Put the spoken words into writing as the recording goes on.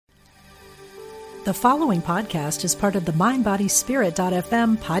The following podcast is part of the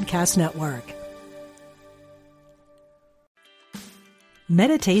MindBodySpirit.fm podcast network.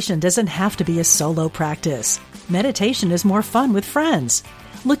 Meditation doesn't have to be a solo practice. Meditation is more fun with friends.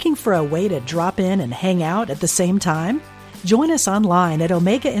 Looking for a way to drop in and hang out at the same time? Join us online at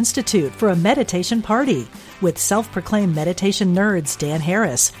Omega Institute for a meditation party with self-proclaimed meditation nerds Dan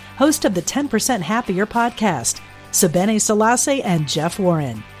Harris, host of the 10% Happier podcast, Sebene Selassie, and Jeff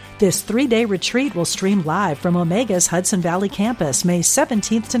Warren. This 3-day retreat will stream live from Omega's Hudson Valley campus May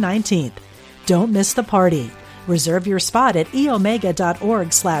 17th to 19th. Don't miss the party. Reserve your spot at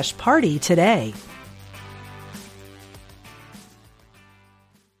eomega.org/party today.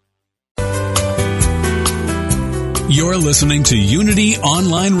 You're listening to Unity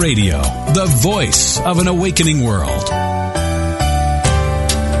Online Radio, the voice of an awakening world.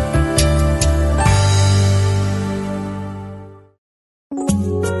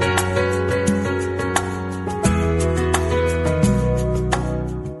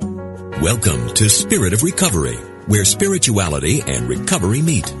 Welcome to Spirit of Recovery, where spirituality and recovery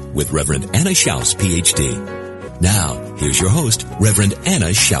meet with Reverend Anna Schaus, Ph.D. Now, here's your host, Reverend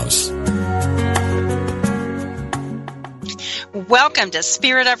Anna Schaus. Welcome to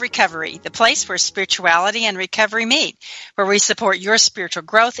Spirit of Recovery, the place where spirituality and recovery meet, where we support your spiritual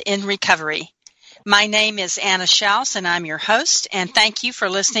growth in recovery. My name is Anna Schaus, and I'm your host, and thank you for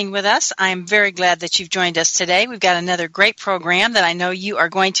listening with us. I'm very glad that you've joined us today. We've got another great program that I know you are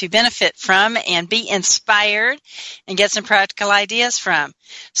going to benefit from and be inspired and get some practical ideas from.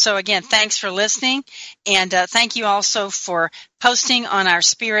 So again, thanks for listening, and thank you also for posting on our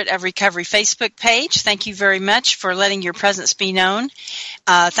Spirit of Recovery Facebook page. Thank you very much for letting your presence be known.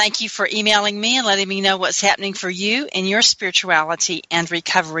 Thank you for emailing me and letting me know what's happening for you in your spirituality and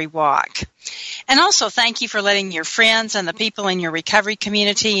recovery walk. And also thank you for letting your friends and the people in your recovery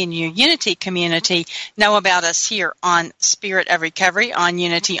community and your Unity community know about us here on Spirit of Recovery on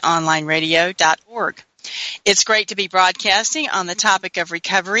unityonlineradio.org. It's great to be broadcasting on the topic of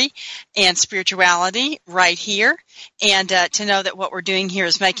recovery and spirituality right here, and to know that what we're doing here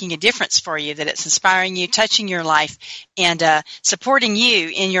is making a difference for you, that it's inspiring you, touching your life, and supporting you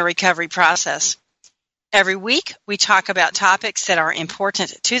in your recovery process. Every week, we talk about topics that are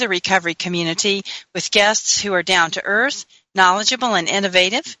important to the recovery community with guests who are down to earth, knowledgeable, and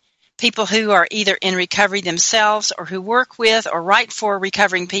innovative. People who are either in recovery themselves or who work with or write for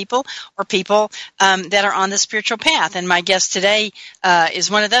recovering people or people that are on the spiritual path. And my guest today is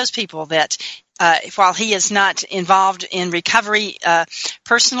one of those people that while he is not involved in recovery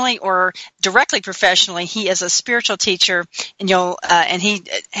personally or directly professionally, he is a spiritual teacher, and he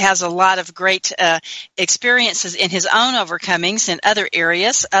has a lot of great experiences in his own overcomings in other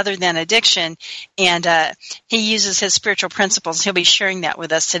areas other than addiction, and he uses his spiritual principles. He'll be sharing that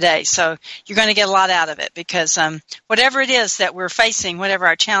with us today. So you're going to get a lot out of it because whatever it is that we're facing, whatever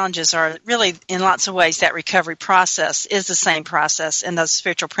our challenges are, really in lots of ways that recovery process is the same process, and those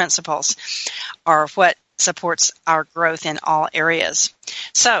spiritual principles are what supports our growth in all areas.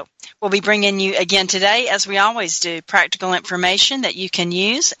 So we'll be bringing you again today, as we always do, practical information that you can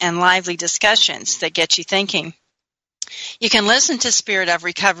use and lively discussions that get you thinking. You can listen to Spirit of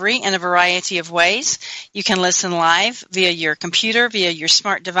Recovery in a variety of ways. You can listen live via your computer, via your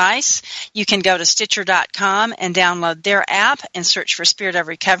smart device. You can go to Stitcher.com and download their app and search for Spirit of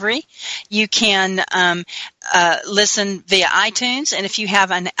Recovery. You can listen via iTunes, and if you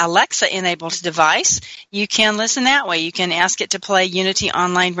have an Alexa-enabled device, you can listen that way. You can ask it to play Unity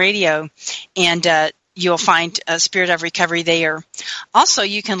Online Radio, and you'll find Spirit of Recovery there. Also,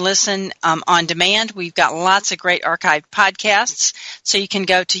 you can listen on demand. We've got lots of great archived podcasts, so you can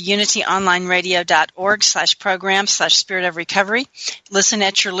go to unityonlineradio.org/program/Spirit of Recovery. Listen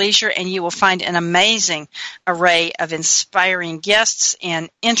at your leisure, and you will find an amazing array of inspiring guests and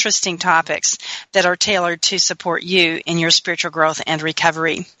interesting topics that are tailored to support you in your spiritual growth and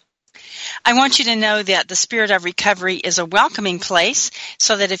recovery. I want you to know that the Spirit of Recovery is a welcoming place,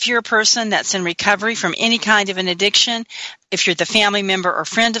 so that if you're a person that's in recovery from any kind of an addiction, if you're the family member or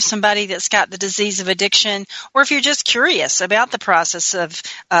friend of somebody that's got the disease of addiction, or if you're just curious about the process of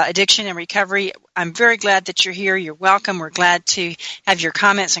addiction and recovery, I'm very glad that you're here. You're welcome. We're glad to have your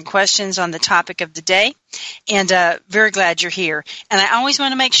comments and questions on the topic of the day, and very glad you're here. And I always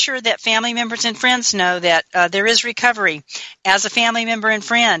want to make sure that family members and friends know that there is recovery as a family member and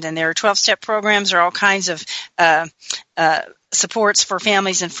friend, and there are 12-step programs or all kinds of supports for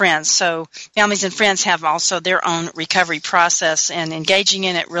families and friends. So families and friends have also their own recovery process, and engaging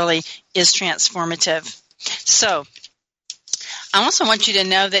in it really is transformative. So I also want you to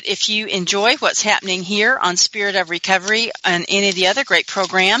know that if you enjoy what's happening here on Spirit of Recovery and any of the other great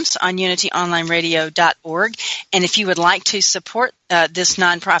programs on unityonlineradio.org, and if you would like to support this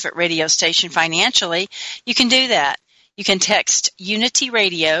nonprofit radio station financially, you can do that. You can text Unity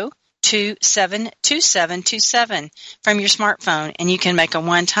Radio to 72727 from your smartphone, and you can make a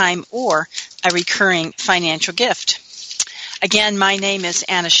one-time or a recurring financial gift. Again, my name is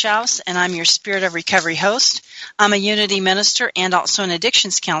Anna Schaus, and I'm your Spirit of Recovery host. I'm a Unity minister and also an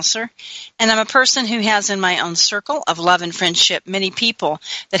addictions counselor, and I'm a person who has in my own circle of love and friendship many people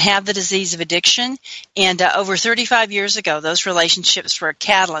that have the disease of addiction, and over 35 years ago, those relationships were a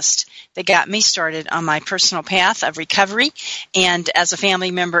catalyst that got me started on my personal path of recovery and as a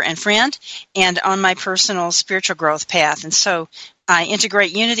family member and friend, and on my personal spiritual growth path. And so I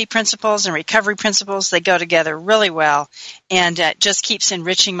integrate unity principles and recovery principles. They go together really well, and just keeps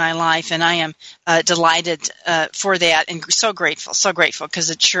enriching my life, and I am delighted for that and so grateful because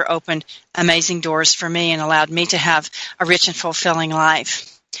it sure opened amazing doors for me and allowed me to have a rich and fulfilling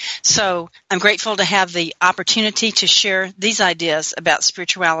life. So I'm grateful to have the opportunity to share these ideas about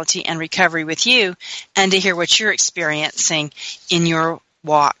spirituality and recovery with you and to hear what you're experiencing in your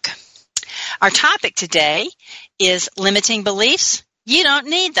walk. Our topic today is limiting beliefs. You don't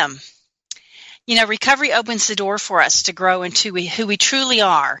need them. You know, recovery opens the door for us to grow into who we truly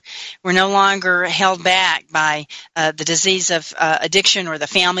are. We're no longer held back by the disease of addiction or the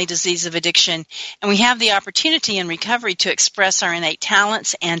family disease of addiction, and we have the opportunity in recovery to express our innate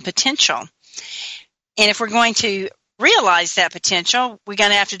talents and potential. And if we're going to realize that potential, we're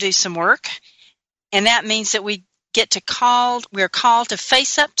going to have to do some work, and that means that we're called to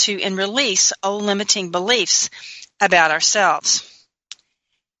face up to and release old limiting beliefs about ourselves.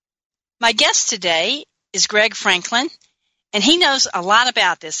 My guest today is Greg Franklin, and he knows a lot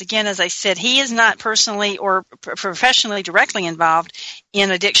about this. Again, as I said, he is not personally or professionally directly involved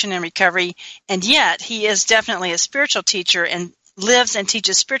in addiction and recovery, and yet he is definitely a spiritual teacher and lives and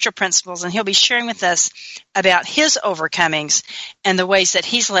teaches spiritual principles, and he'll be sharing with us about his overcomings and the ways that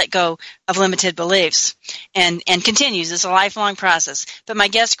he's let go of limited beliefs and continues. It's a lifelong process. But my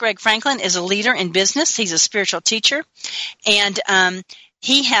guest, Greg Franklin, is a leader in business. He's a spiritual teacher, and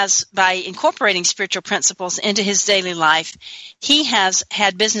he has, by incorporating spiritual principles into his daily life, he has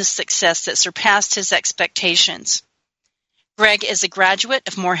had business success that surpassed his expectations. Greg is a graduate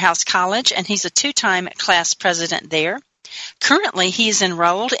of Morehouse College, and he's a 2-time class president there. Currently, he is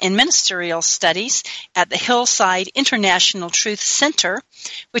enrolled in ministerial studies at the Hillside International Truth Center,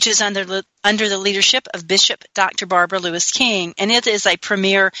 which is under the leadership of Bishop Dr. Barbara Lewis King, and it is a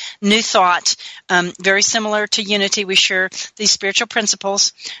premier New Thought, very similar to Unity. We share these spiritual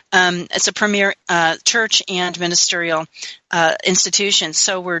principles. It's a premier church and ministerial institution,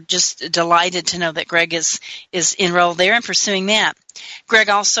 so we're just delighted to know that Greg is enrolled there and pursuing that. Greg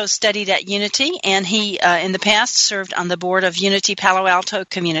also studied at Unity, and he, in the past, served on the board of Unity Palo Alto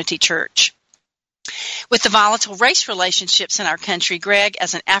Community Church. With the volatile race relationships in our country, Greg,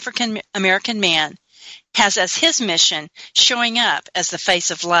 as an African-American man, has as his mission showing up as the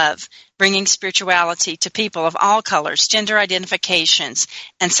face of love, bringing spirituality to people of all colors, gender identifications,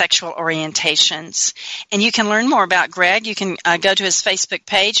 and sexual orientations. And you can learn more about Greg. You can go to his Facebook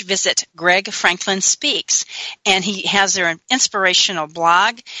page, visit Greg Franklin Speaks, and he has there an inspirational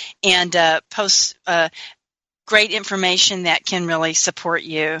blog and posts great information that can really support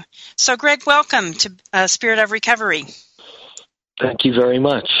you. So, Greg, welcome to Spirit of Recovery. Thank you very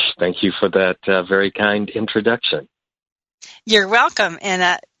much. Thank you for that very kind introduction. You're welcome,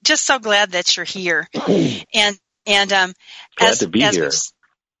 and just so glad that you're here. And glad to be here.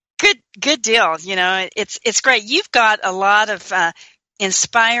 Good deal. You know, it's great. You've got a lot of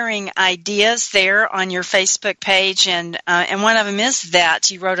inspiring ideas there on your Facebook page, and one of them is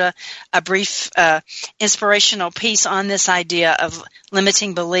that you wrote a brief inspirational piece on this idea of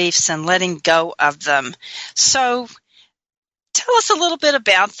limiting beliefs and letting go of them. So tell us a little bit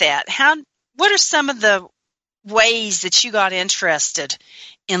about that. What are some of the ways that you got interested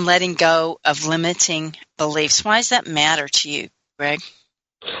in letting go of limiting beliefs? Why does that matter to you, Greg?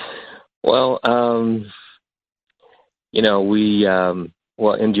 Well,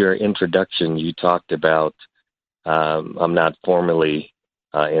 in your introduction, you talked about I'm not formally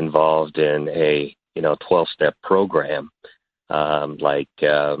involved in a 12-step program like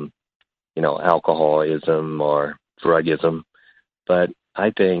alcoholism or drugism, but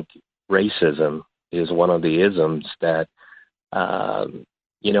I think racism is one of the isms that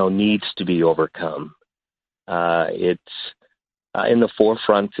needs to be overcome. It's in the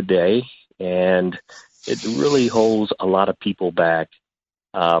forefront today, and it really holds a lot of people back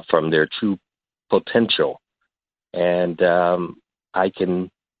from their true potential. And I can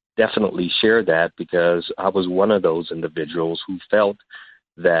definitely share that because I was one of those individuals who felt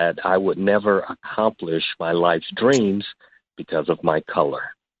that I would never accomplish my life's dreams because of my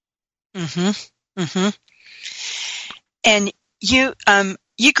color. Mm-hmm. Mm-hmm. And you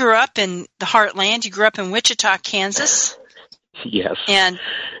grew up in the heartland. You grew up in Wichita, Kansas. Yes. And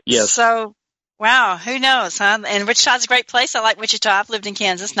yes. So, wow, who knows, huh? And Wichita's a great place. I like Wichita. I've lived in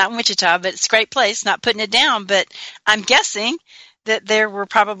Kansas, not in Wichita, but it's a great place, not putting it down. But I'm guessing that there were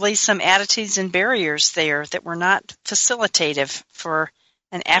probably some attitudes and barriers there that were not facilitative for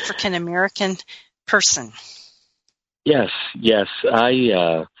an African-American person. Yes.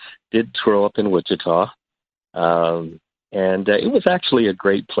 I did grow up in Wichita, and it was actually a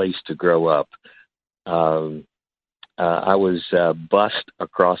great place to grow up. I was bused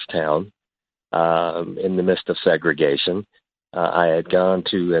across town in the midst of segregation. I had gone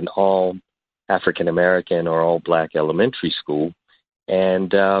to an all African-American or all black elementary school,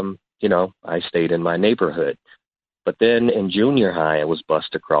 and, I stayed in my neighborhood. But then in junior high, I was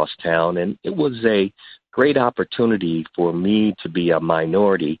bused across town, and it was a great opportunity for me to be a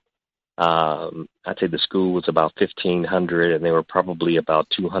minority. I'd say the school was about 1,500, and there were probably about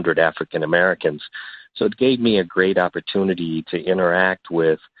 200 African-Americans. So it gave me a great opportunity to interact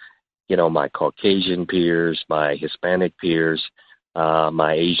with, my Caucasian peers, my Hispanic peers,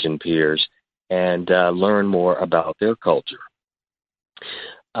 my Asian peers, and learn more about their culture.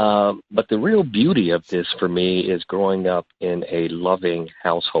 But the real beauty of this for me is growing up in a loving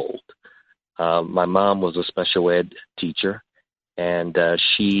household. My mom was a special ed teacher, and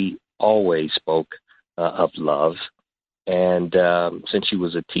she always spoke of love. And since she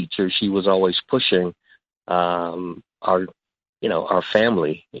was a teacher, she was always pushing our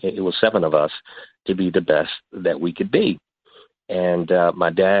family, it was 7 of us, to be the best that we could be. And my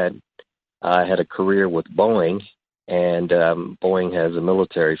dad had a career with Boeing, and Boeing has a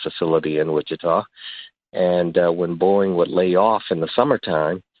military facility in Wichita. And when Boeing would lay off in the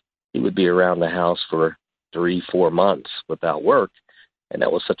summertime, he would be around the house for 3-4 months without work. And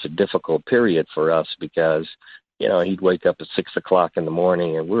that was such a difficult period for us because, he'd wake up at 6 o'clock in the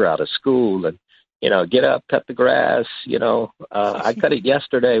morning and we're out of school and, get up, cut the grass, I cut it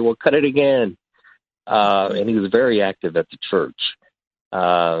yesterday, we'll cut it again. And he was very active at the church.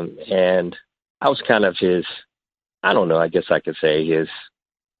 And I was kind of his, I guess I could say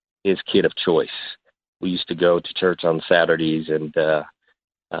his kid of choice. We used to go to church on Saturdays and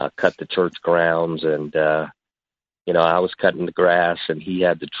cut the church grounds. And, I was cutting the grass and he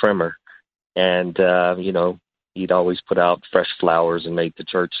had the trimmer. And, he'd always put out fresh flowers and make the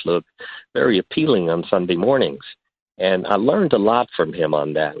church look very appealing on Sunday mornings. And I learned a lot from him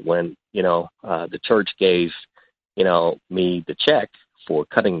on that. When, the church gave, me the check for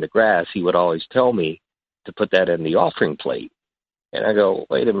cutting the grass, he would always tell me to put that in the offering plate. And I go,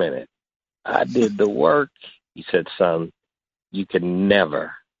 wait a minute, I did the work. He said, son, you can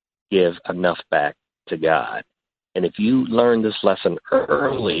never give enough back to God. And if you learn this lesson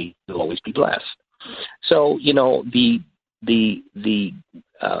early, you'll always be blessed. So,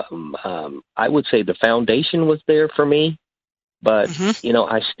 I would say the foundation was there for me, but,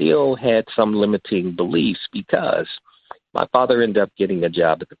 I still had some limiting beliefs because my father ended up getting a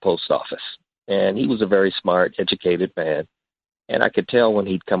job at the post office, and he was a very smart, educated man. And I could tell when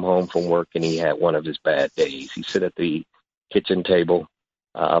he'd come home from work and he had one of his bad days. He'd sit at the kitchen table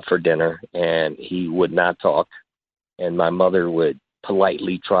for dinner, and he would not talk. And my mother would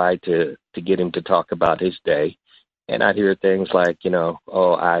politely try to get him to talk about his day. And I'd hear things like,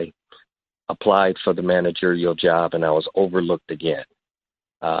 I applied for the managerial job and I was overlooked again.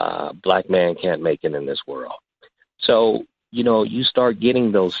 Black man can't make it in this world. So, you start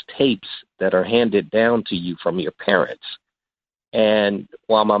getting those tapes that are handed down to you from your parents. And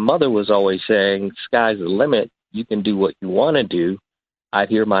while my mother was always saying, sky's the limit, you can do what you want to do, I'd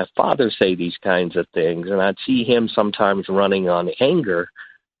hear my father say these kinds of things, and I'd see him sometimes running on anger.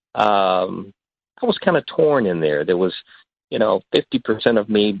 I was kind of torn in there. There was, 50% of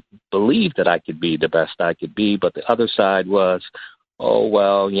me believed that I could be the best I could be, but the other side was, oh,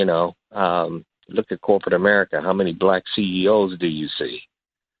 well, look at corporate America. How many black CEOs do you see?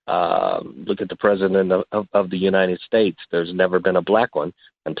 Look at the president of the United States. There's never been a black one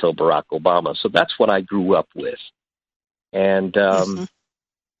until Barack Obama. So that's what I grew up with. And,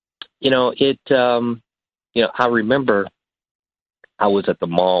 I remember I was at the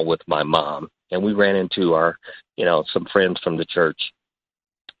mall with my mom, and we ran into our, some friends from the church,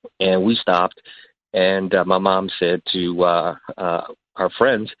 and we stopped, and my mom said to our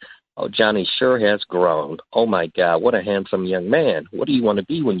friends, oh, Johnny sure has grown. Oh, my God, what a handsome young man. What do you want to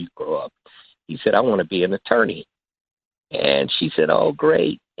be when you grow up? He said, I want to be an attorney. And she said, oh,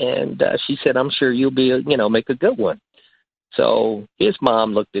 great. And she said, I'm sure you'll be, make a good one. So his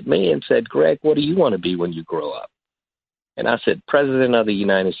mom looked at me and said, Greg, what do you want to be when you grow up? And I said, President of the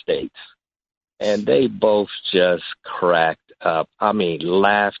United States. And they both just cracked up. I mean,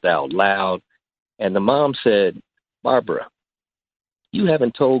 laughed out loud. And the mom said, Barbara, you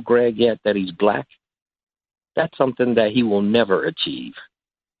haven't told Greg yet that he's black? That's something that he will never achieve.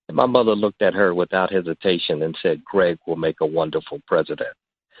 And my mother looked at her without hesitation and said, Greg will make a wonderful president.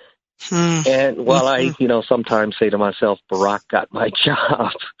 And while I, sometimes say to myself, Barack got my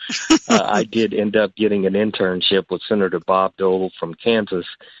job, I did end up getting an internship with Senator Bob Dole from Kansas.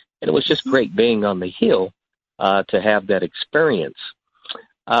 And it was just great being on the Hill to have that experience.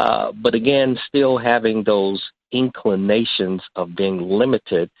 But again, still having those inclinations of being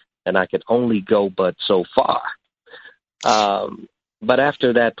limited, and I could only go but so far. But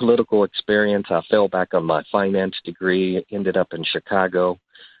after that political experience, I fell back on my finance degree, ended up in Chicago.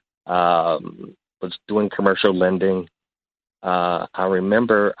 Was doing commercial lending. I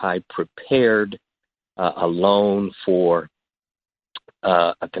remember I prepared a loan for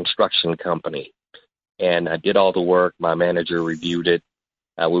a construction company, and I did all the work. My manager reviewed it.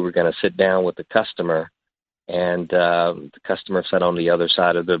 We were going to sit down with the customer, and the customer sat on the other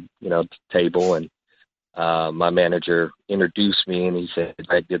side of the table, and my manager introduced me, and he said,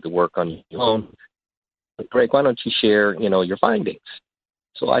 I did the work on your loan. Greg, why don't you share your findings?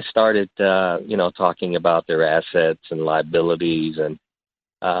 So I started, talking about their assets and liabilities, and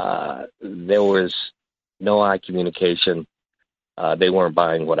there was no eye communication. They weren't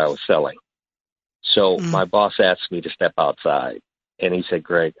buying what I was selling. So my boss asked me to step outside, and he said,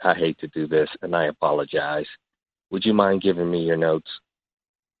 Greg, I hate to do this, and I apologize. Would you mind giving me your notes?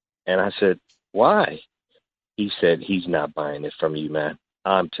 And I said, why? He said, he's not buying it from you, man.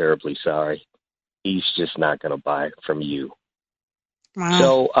 I'm terribly sorry. He's just not going to buy it from you. Wow.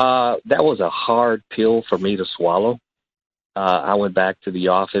 So that was a hard pill for me to swallow. I went back to the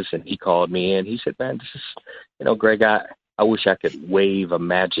office, and he called me in. He said, man, this is, Greg, I wish I could wave a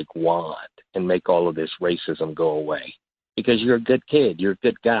magic wand and make all of this racism go away, because you're a good kid. You're a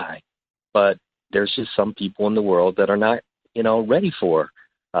good guy. But there's just some people in the world that are not, ready for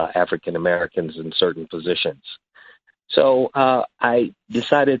African Americans in certain positions. So I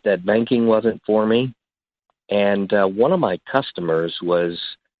decided that banking wasn't for me. And one of my customers was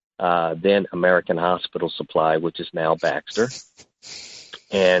then American Hospital Supply, which is now Baxter.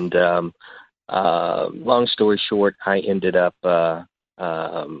 And long story short, I ended up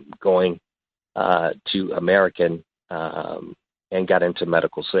going to American and got into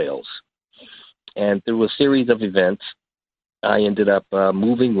medical sales. And through a series of events, I ended up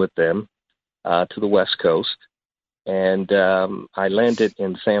moving with them to the West Coast. And I landed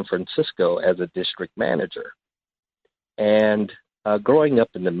in San Francisco as a district manager. And growing up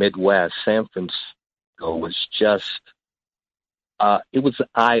in the Midwest, San Francisco was just, it was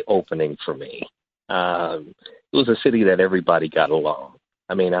eye-opening for me. It was a city that everybody got along.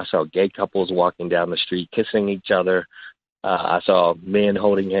 I mean, I saw gay couples walking down the street, kissing each other. I saw men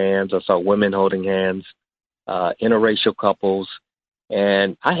holding hands. I saw women holding hands, interracial couples.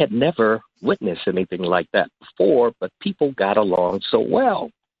 And I had never witnessed anything like that before, but people got along so well.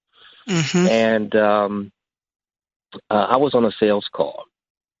 Mm-hmm. And I was on a sales call,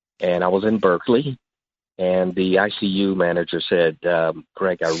 and I was in Berkeley, and the ICU manager said,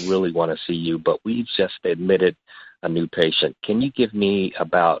 Greg, I really want to see you, but we've just admitted a new patient. Can you give me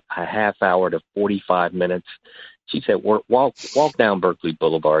about a half hour to 45 minutes? She said, walk down Berkeley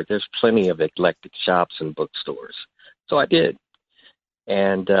Boulevard. There's plenty of eclectic shops and bookstores. So I did.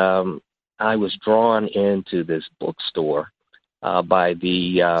 And I was drawn into this bookstore by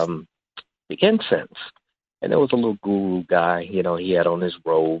the incense. And there was a little guru guy, he had on his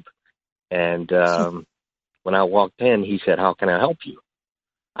robe. And when I walked in, he said, how can I help you?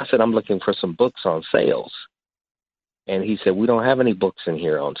 I said, I'm looking for some books on sales. And he said, we don't have any books in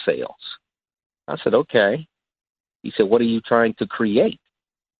here on sales. I said, okay. He said, what are you trying to create?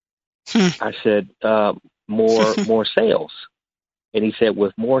 I said, more sales. And he said,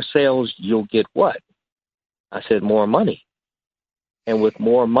 with more sales, you'll get what? I said, more money. And with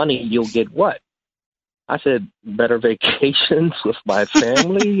more money, you'll get what? I said, better vacations with my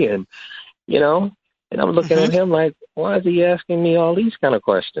family. And, and I'm looking at him like, why is he asking me all these kind of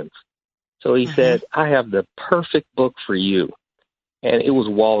questions? So he said, I have the perfect book for you. And it was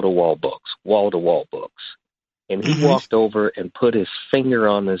wall-to-wall books. And he walked over and put his finger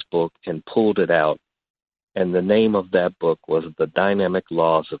on this book and pulled it out. And the name of that book was The Dynamic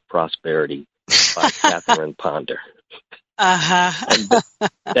Laws of Prosperity by Catherine Ponder. And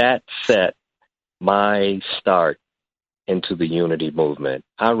that set my start into the unity movement.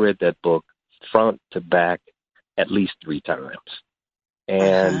 I read that book front to back at least 3 times.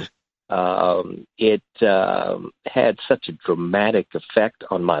 And it had such a dramatic effect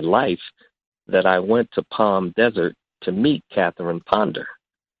on my life that I went to Palm Desert to meet Catherine Ponder.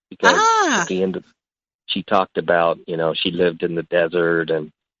 Because at the end of, she talked about, she lived in the desert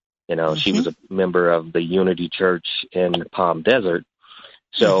and, she was a member of the Unity Church in Palm Desert.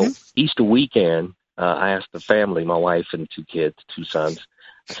 So Easter weekend, I asked the family, my wife and 2 kids, 2 sons,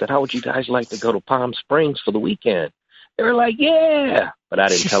 I said, how would you guys like to go to Palm Springs for the weekend? They were like, yeah. But I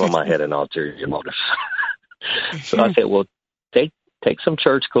didn't tell them I had an ulterior motive. So I said, well, take some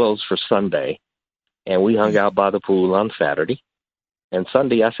church clothes for Sunday. And we hung out by the pool on Saturday. And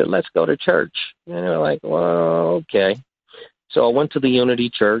Sunday, I said, let's go to church. And they were like, well, okay. So I went to the Unity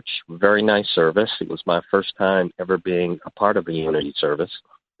Church, very nice service. It was my first time ever being a part of a Unity service.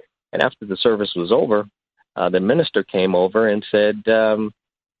 And after the service was over, the minister came over and said,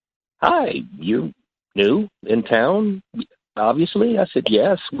 hi, you new in town, obviously? I said,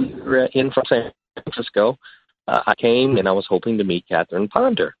 yes, we were in from San Francisco. I came and I was hoping to meet Catherine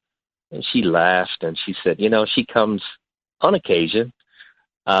Ponder. And she laughed and she said, she comes on occasion.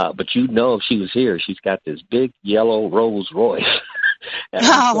 But if she was here, she's got this big yellow Rolls Royce. And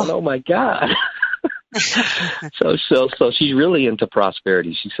I said, oh my God. So she's really into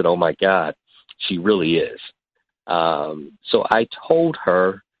prosperity. She said, oh my God, she really is. So I told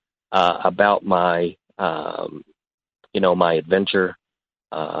her about my, my adventure,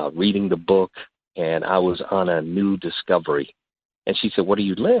 reading the book, and I was on a new discovery. And she said, where do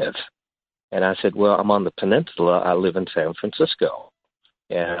you live? And I said, well, I'm on the peninsula. I live in San Francisco.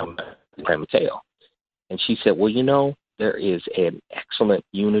 And I'm in San Mateo. And she said, well, there is an excellent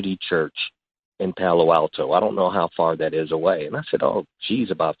Unity Church in Palo Alto. I don't know how far that is away. And I said, oh,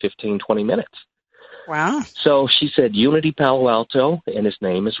 geez, about 15, 20 minutes. Wow. So she said, Unity Palo Alto, and his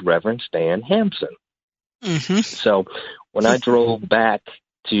name is Reverend Stan Hampson. So when I drove back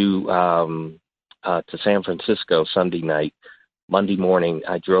to San Francisco Sunday night, Monday morning,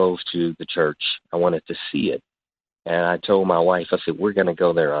 I drove to the church. I wanted to see it. And I told my wife, I said, we're going to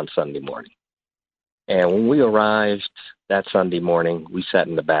go there on Sunday morning. And when we arrived that Sunday morning, we sat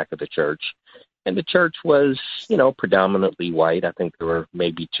in the back of the church. And the church was, predominantly white. I think there were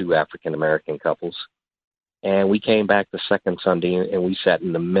maybe 2 African-American couples. And we came back the second Sunday, and we sat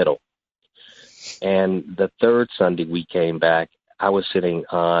in the middle. And the third Sunday we came back, I was sitting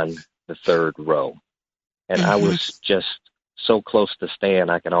on the 3rd row. And I was just so close to Stan,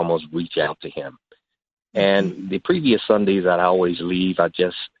 I could almost reach out to him. And the previous Sundays, I'd always leave. I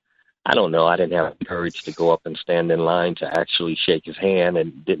don't know, I didn't have the courage to go up and stand in line to actually shake his hand,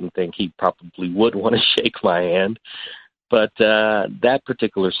 and didn't think he probably would want to shake my hand. But that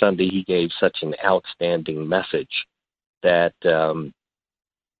particular Sunday, he gave such an outstanding message that, I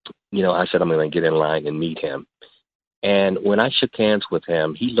said, I'm going to get in line and meet him. And when I shook hands with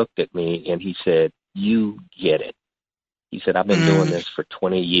him, he looked at me and he said, you get it. He said, I've been doing this for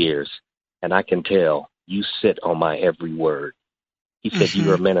 20 years, and I can tell you sit on my every word. He said,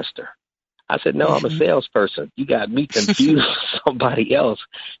 you're a minister. I said, no, I'm a salesperson. You got me confused with somebody else.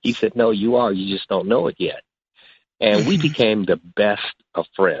 He said, no, you are. You just don't know it yet. And we became the best of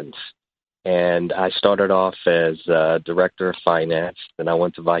friends. And I started off as director of finance, then I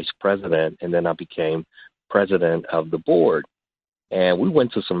went to vice president, and then I became president of the board. And we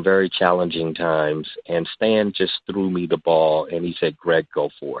went through some very challenging times, and Stan just threw me the ball, and he said, Greg, go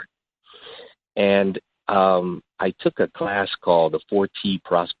for it. And I took a class called the 4T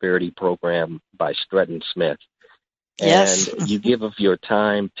Prosperity Program by Stretton Smith. Yes. And you give of your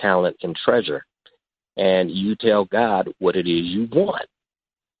time, talent, and treasure, and you tell God what it is you want.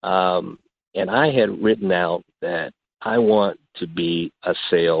 And I had written out that I want to be a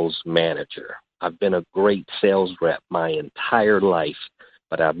sales manager. I've been a great sales rep my entire life,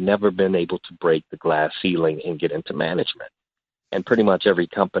 but I've never been able to break the glass ceiling and get into management. And pretty much every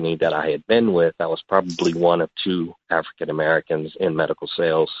company that I had been with, I was probably one of 2 African Americans in medical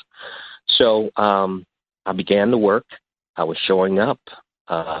sales. So I began to work. I was showing up.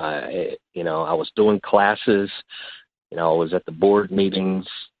 I was doing classes. I was at the board meetings.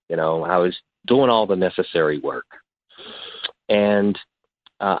 I was doing all the necessary work. And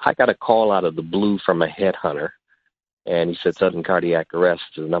I got a call out of the blue from a headhunter. And he said, sudden cardiac arrest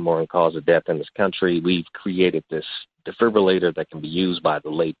is the number 1 cause of death in this country. We've created this defibrillator that can be used by the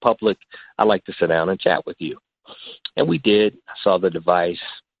lay public. I'd like to sit down and chat with you. And we did. I saw the device,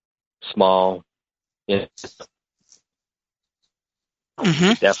 small,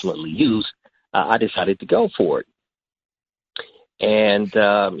 definitely use. I decided to go for it. And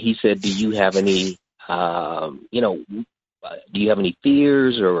he said, do you have any do you have any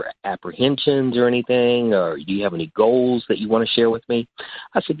fears or apprehensions or anything, or do you have any goals that you want to share with me?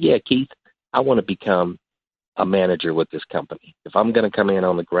 I said, yeah, Keith, I want to become a manager with this company. If I'm going to come in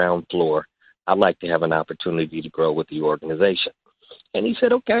on the ground floor, I'd like to have an opportunity to grow with the organization. And he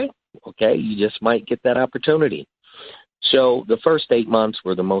said, okay, you just might get that opportunity. So the first 8 months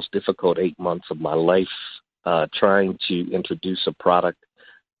were the most difficult 8 months of my life, trying to introduce a product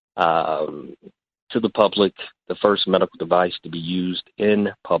to the public, the first medical device to be used in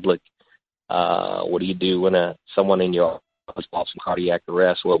public. What do you do when someone in your office falls from cardiac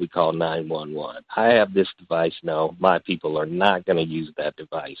arrest? Well, we call 911. I have this device. No, my people are not going to use that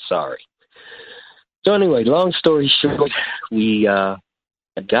device. Sorry. So anyway, long story short, we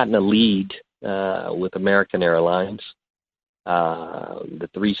had gotten a lead with American Airlines. The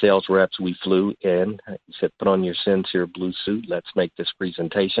 3 sales reps, we flew in. He said, put on your sincere blue suit. Let's make this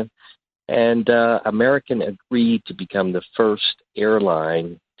presentation. And American agreed to become the first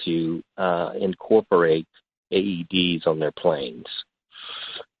airline to incorporate AEDs on their planes.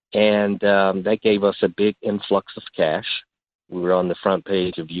 And that gave us a big influx of cash. We were on the front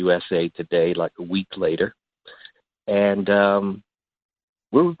page of USA Today like a week later. And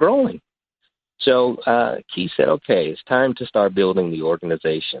we were growing. So Keith said, okay, it's time to start building the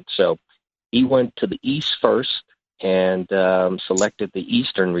organization. So he went to the East first and selected the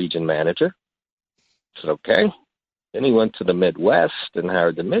Eastern region manager. I said, okay. Then he went to the Midwest and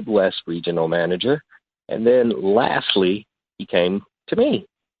hired the Midwest regional manager. And then lastly, he came to me.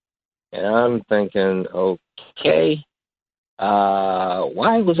 And I'm thinking, okay,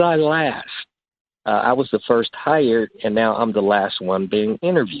 why was I last? I was the first hired, and now I'm the last one being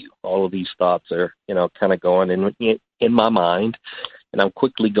interviewed. All of these thoughts are, kind of going in my mind, and I'm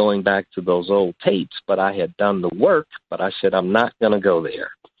quickly going back to those old tapes. But I had done the work, but I said I'm not going to go there.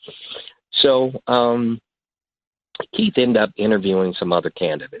 So Keith ended up interviewing some other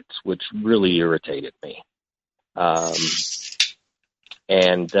candidates, which really irritated me.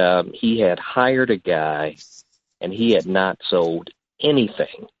 And he had hired a guy, and he had not sold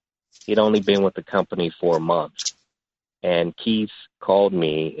anything. He'd only been with the company for a month. And Keith called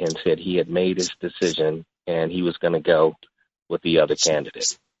me and said he had made his decision and he was going to go with the other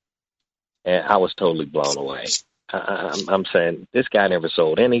candidate. And I was totally blown away. I'm saying, this guy never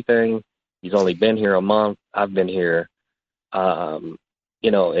sold anything. He's only been here a month. I've been here, a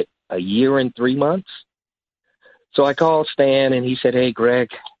year and 3 months. So I called Stan and he said, hey,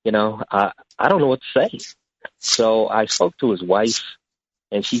 Greg, I don't know what to say. So I spoke to his wife.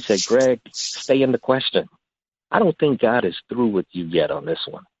 And she said, Greg, stay in the question. I don't think God is through with you yet on this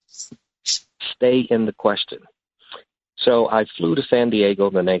one. Stay in the question. So I flew to San Diego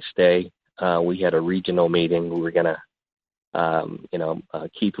the next day. We had a regional meeting. We were going to,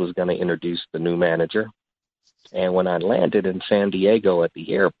 Keith was going to introduce the new manager. And when I landed in San Diego at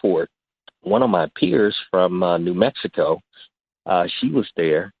the airport, one of my peers from New Mexico, she was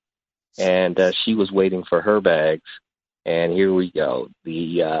there, and she was waiting for her bags. And here we go,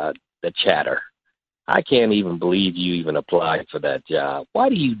 the chatter. I can't even believe you even applied for that job. Why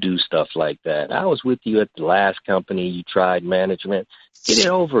do you do stuff like that? I was with you at the last company. You tried management. Get it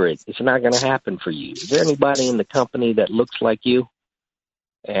over it. It's not going to happen for you. Is there anybody in the company that looks like you?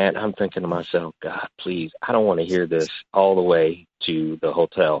 And I'm thinking to myself, God, please, I don't want to hear this all the way to the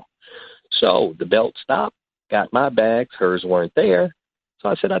hotel. So the belt stopped, got my bags. Hers weren't there. So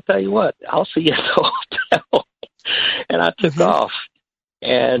I said, I'll tell you what, I'll see you at the hotel. And I took off.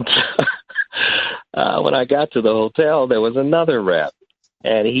 And when I got to the hotel, there was another rep.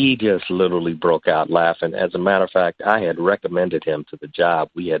 And he just literally broke out laughing. As a matter of fact, I had recommended him to the job.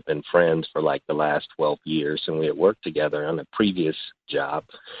 We had been friends for like the last 12 years, and we had worked together on a previous job.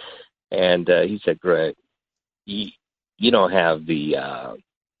 And he said, Greg, you don't have the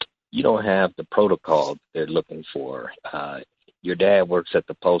protocol they're looking for. Your dad works at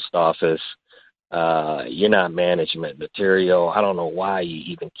the post office. You're not management material. I don't know why you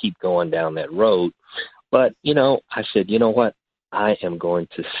even keep going down that road. But, I said, you know what? I am going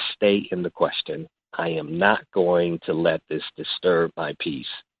to stay in the question. I am not going to let this disturb my peace.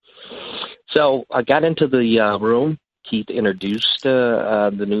 So I got into the room. Keith introduced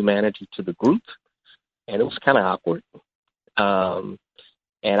the new manager to the group, and it was kind of awkward.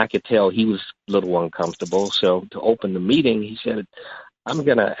 And I could tell he was a little uncomfortable. So to open the meeting, he said, I'm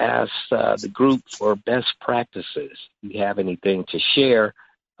going to ask the group for best practices. If you have anything to share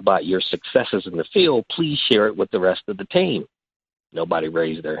about your successes in the field, please share it with the rest of the team. Nobody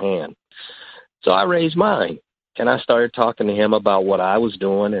raised their hand. So I raised mine, and I started talking to him about what I was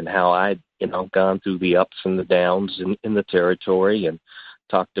doing and how I'd, gone through the ups and the downs in the territory, and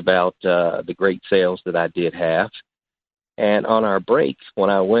talked about the great sales that I did have. And on our break, when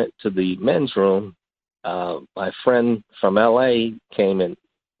I went to the men's room, my friend from L.A. came in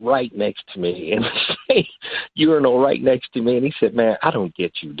right next to me and urinal right next to me. And he said, man, I don't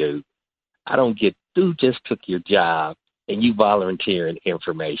get you, dude. Dude just took your job and you volunteering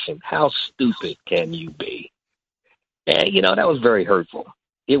information. How stupid can you be? And, that was very hurtful.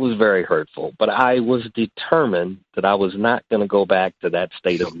 It was very hurtful. But I was determined that I was not going to go back to that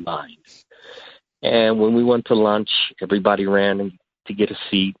state of mind. And when we went to lunch, everybody ran to get a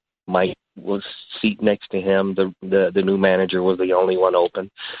seat. Mike was seat next to him. The new manager was the only one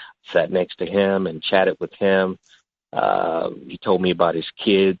open. Sat next to him and chatted with him. He told me about his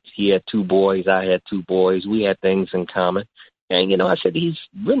kids. He had 2 boys. I had 2 boys. We had things in common. And, I said, he's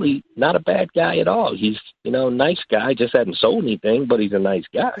really not a bad guy at all. He's, nice guy, just hadn't sold anything, but he's a nice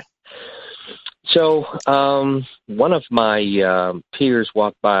guy. So one of my peers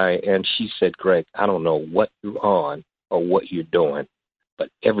walked by and she said, Greg, I don't know what you're on or what you're doing, but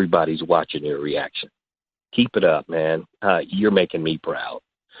everybody's watching your reaction. Keep it up, man. You're making me proud.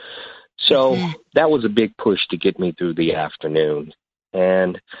 So that was a big push to get me through the afternoon.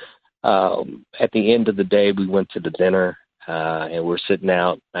 And at the end of the day, we went to the dinner, and we're sitting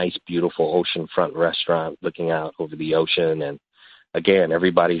out, nice, beautiful oceanfront restaurant, looking out over the ocean. And again,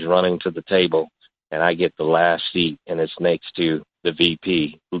 everybody's running to the table, and I get the last seat, and it's next to the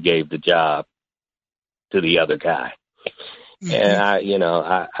VP who gave the job to the other guy. And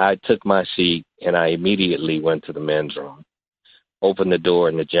I took my seat, and I immediately went to the men's room, opened the door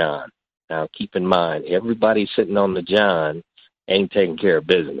in the John. Now, keep in mind, everybody sitting on the John ain't taking care of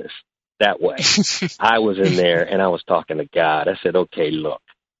business that way. I was in there, and I was talking to God. I said, okay, look,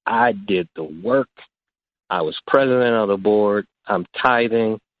 I did the work. I was president of the board. I'm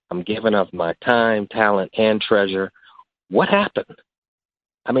tithing. I'm giving up my time, talent, and treasure. What happened?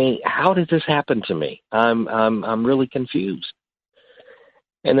 I mean, how did this happen to me? I'm really confused.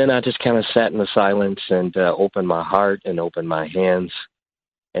 And then I just kind of sat in the silence and opened my heart and opened my hands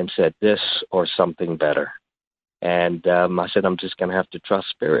and said, this or something better. And I said, I'm just going to have to trust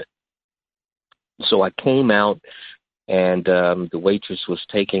Spirit. So I came out, and the waitress was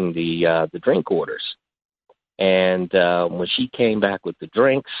taking the drink orders. And when she came back with the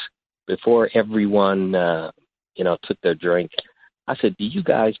drinks, before everyone, took their drink, I said, do you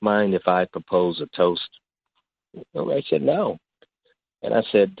guys mind if I propose a toast? Well, they said no. And I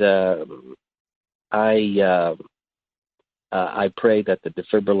said, I pray that the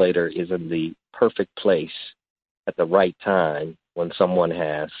defibrillator is in the perfect place at the right time when someone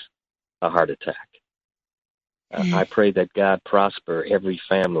has a heart attack. I pray that God prosper every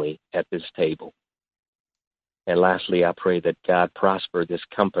family at this table. And lastly, I pray that God prosper this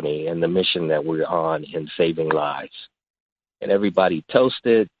company and the mission that we're on in saving lives. And everybody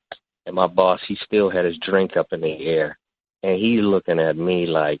toasted, and my boss, he still had his drink up in the air. And he's looking at me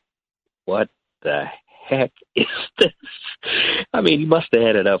like, what the heck is this? I mean, he must have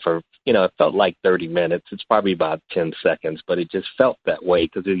had it up for, it felt like 30 minutes. It's probably about 10 seconds, but it just felt that way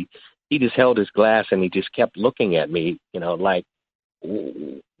because he just held his glass and he just kept looking at me, like,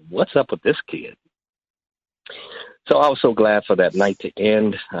 what's up with this kid? So I was so glad for that night to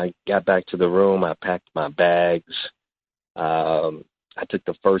end. I got back to the room. I packed my bags. I took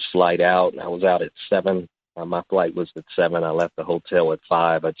the first flight out. I was out at 7. My flight was at 7. I left the hotel at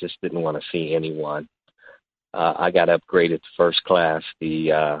 5. I just didn't want to see anyone. I got upgraded to first class.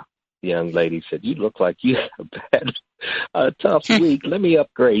 The young lady said, you look like you have had a tough week. Let me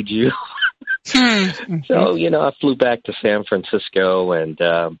upgrade you. So, I flew back to San Francisco, and,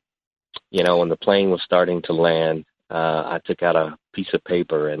 when the plane was starting to land, I took out a piece of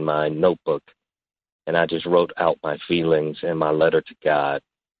paper in my notebook, and I just wrote out my feelings and my letter to God,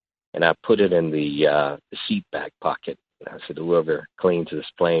 and I put it in the seat back pocket. And I said, whoever cleans this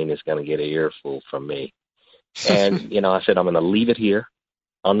plane is going to get an earful from me. And, I said, I'm going to leave it here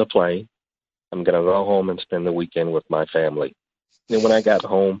on the plane. I'm going to go home and spend the weekend with my family. And when I got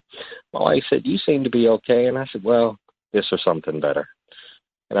home, my wife said, you seem to be okay. And I said, well, this or something better.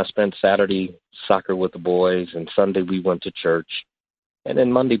 And I spent Saturday soccer with the boys, and Sunday we went to church. And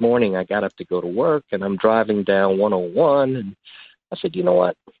then Monday morning I got up to go to work, and I'm driving down 101, and I said, you know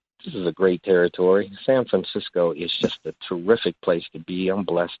what? This is a great territory. San Francisco is just a terrific place to be. I'm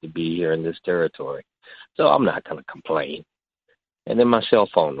blessed to be here in this territory. So I'm not going to complain. And then my cell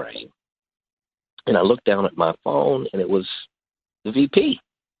phone rang. And I looked down at my phone, and it was the VP.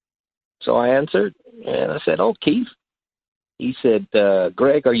 So I answered, and I said, oh, Keith. He said,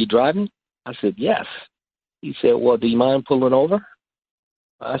 Greg, are you driving? I said, yes. He said, well, do you mind pulling over?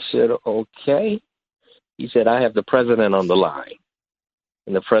 I said, okay. He said, I have the president on the line.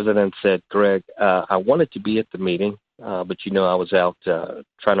 And the president said, Greg, I wanted to be at the meeting, but, I was out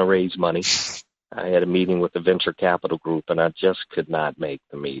trying to raise money. I had a meeting with the venture capital group, and I just could not make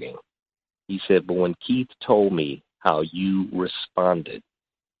the meeting. He said, but when Keith told me how you responded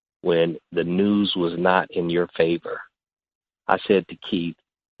when the news was not in your favor, I said to Keith,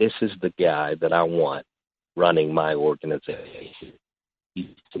 this is the guy that I want running my organization.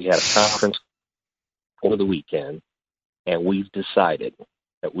 We had a conference over the weekend, and we've decided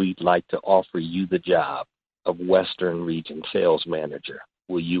that we'd like to offer you the job of Western Region Sales Manager.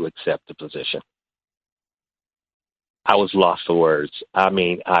 Will you accept the position? I was lost for words. I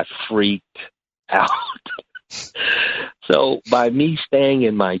mean, I freaked out. So by me staying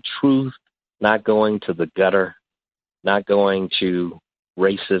in my truth, not going to the gutter, not going to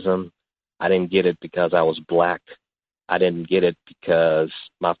racism, I didn't get it because I was black. I didn't get it because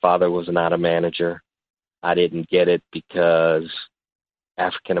my father was not a manager. I didn't get it because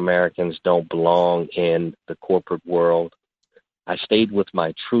African Americans don't belong in the corporate world. I stayed with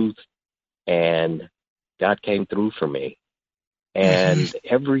my truth, and God came through for me. And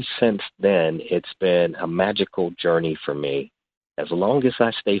ever since then, it's been a magical journey for me. As long as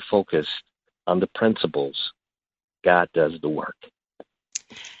I stay focused on the principles, God does the work.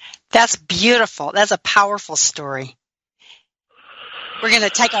 That's beautiful. That's a powerful story. We're going to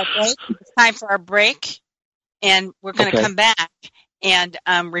take our break. It's time for our break, and we're going to come back and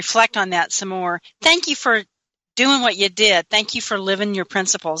reflect on that some more. Thank you for doing what you did. Thank you for living your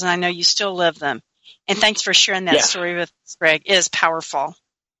principles, and I know you still live them. And thanks for sharing that story with us, Greg. It is powerful.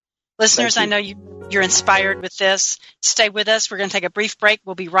 Listeners, I know you're inspired with this. Stay with us. We're going to take a brief break.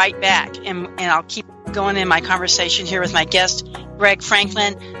 We'll be right back. And I'll keep going in my conversation here with my guest, Greg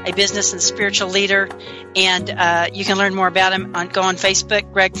Franklin, a business and spiritual leader. And you can learn more about him. Go on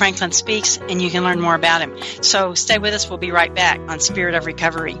Facebook, Greg Franklin Speaks, and you can learn more about him. So stay with us. We'll be right back on Spirit of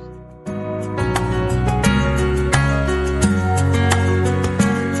Recovery.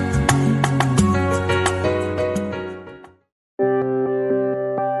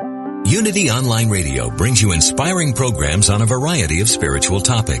 Unity Online Radio brings you inspiring programs on a variety of spiritual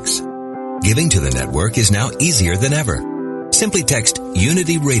topics. Giving to the network is now easier than ever. Simply text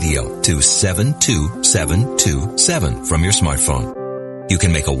Unity Radio to 72727 from your smartphone. You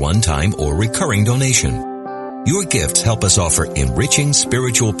can make a one-time or recurring donation. Your gifts help us offer enriching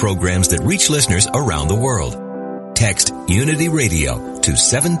spiritual programs that reach listeners around the world. Text Unity Radio to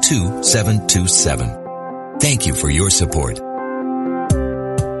 72727. Thank you for your support.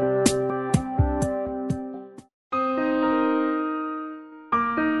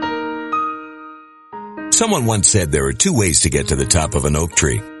 Someone once said there are two ways to get to the top of an oak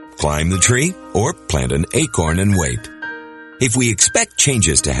tree. Climb the tree or plant an acorn and wait. If we expect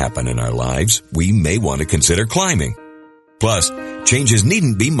changes to happen in our lives, we may want to consider climbing. Plus, changes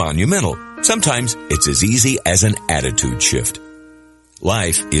needn't be monumental. Sometimes it's as easy as an attitude shift.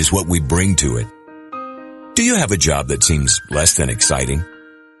 Life is what we bring to it. Do you have a job that seems less than exciting?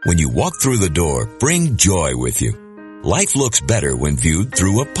 When you walk through the door, bring joy with you. Life looks better when viewed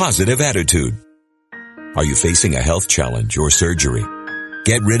through a positive attitude. Are you facing a health challenge or surgery?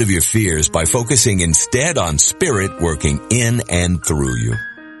 Get rid of your fears by focusing instead on Spirit working in and through you.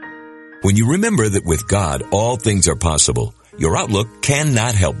 When you remember that with God all things are possible, your outlook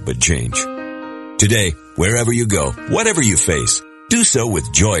cannot help but change. Today, wherever you go, whatever you face, do so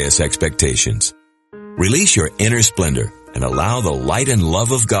with joyous expectations. Release your inner splendor and allow the light and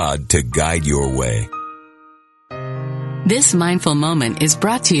love of God to guide your way. This mindful moment is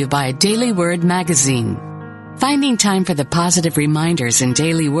brought to you by Daily Word magazine. Finding time for the positive reminders in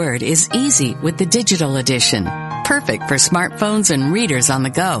Daily Word is easy with the digital edition, perfect for smartphones and readers on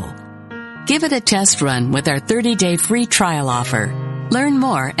the go. Give it a test run with our 30-day free trial offer. Learn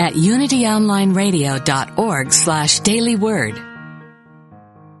more at unityonlineradio.org/dailyword.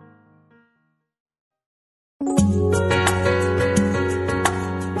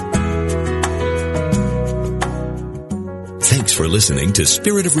 Thanks for listening to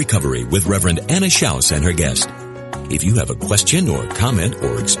Spirit of Recovery with Reverend Anna Schaus and her guest. If you have a question or comment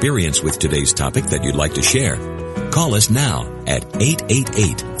or experience with today's topic that you'd like to share, call us now at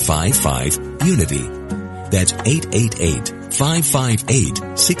 888-55-UNITY. That's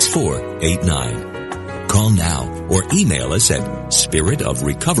 888-558-6489. Call now or email us at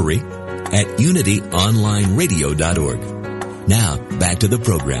spiritofrecovery@unityonlineradio.org. Now, back to the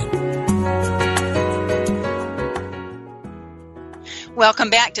program. Welcome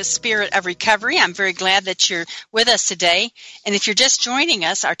back to Spirit of Recovery. I'm very glad that you're with us today. And if you're just joining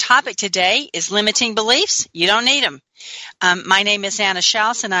us, our topic today is limiting beliefs. You don't need them. My name is Anna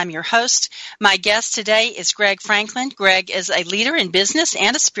Schaus, and I'm your host. My guest today is Greg Franklin. Greg is a leader in business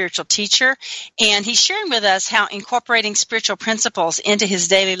and a spiritual teacher, and he's sharing with us how incorporating spiritual principles into his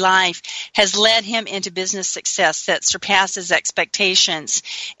daily life has led him into business success that surpasses expectations.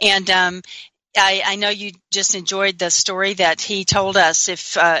 And I know you just enjoyed the story that he told us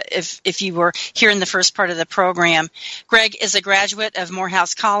if you were here in the first part of the program. Greg is a graduate of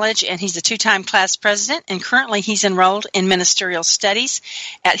Morehouse College, and he's a two-time class president, and currently he's enrolled in ministerial studies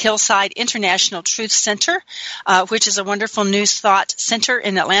at Hillside International Truth Center, which is a wonderful news thought center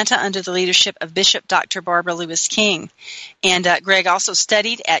in Atlanta under the leadership of Bishop Dr. Barbara Lewis King. And Greg also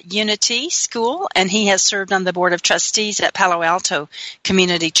studied at Unity School, and he has served on the board of trustees at Palo Alto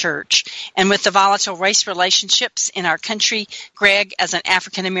Community Church. And with the volatile race relationships in our country, Greg, as an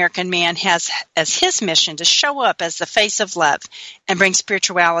African-American man, has as his mission to show up as the face of love and bring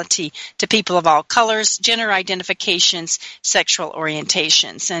spirituality to people of all colors, gender identifications, sexual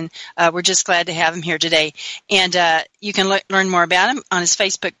orientations. And we're just glad to have him here today. And you can learn more about him on his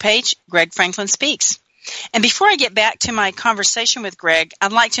Facebook page, Greg Franklin Speaks. And before I get back to my conversation with Greg,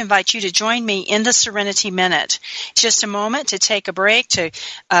 I'd like to invite you to join me in the Serenity Minute. It's just a moment to take a break, to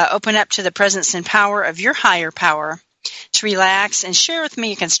open up to the presence and power of your higher power, to relax and share with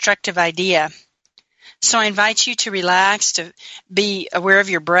me a constructive idea. So I invite you to relax, to be aware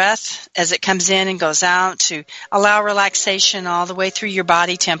of your breath as it comes in and goes out, to allow relaxation all the way through your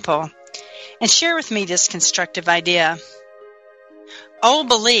body tempo, and share with me this constructive idea. Old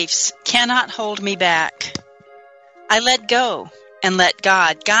beliefs cannot hold me back. I let go and let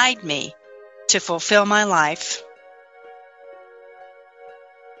God guide me to fulfill my life.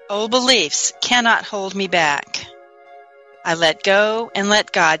 Old beliefs cannot hold me back. I let go and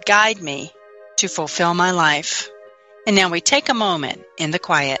let God guide me to fulfill my life. And now we take a moment in the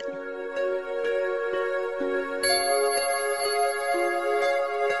quiet.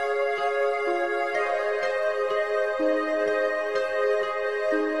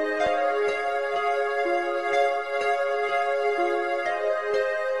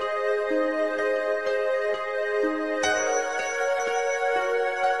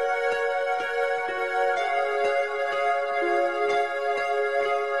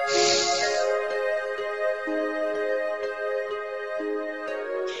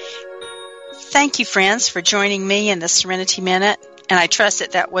 Thank you, friends, for joining me in the Serenity Minute, and I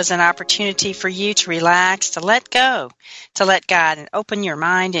trust that was an opportunity for you to relax, to let go, to let God, and open your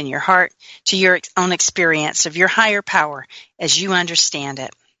mind and your heart to your own experience of your higher power as you understand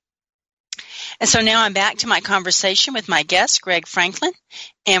it. And so now I'm back to my conversation with my guest, Greg Franklin,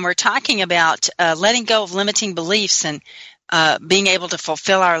 and we're talking about letting go of limiting beliefs and being able to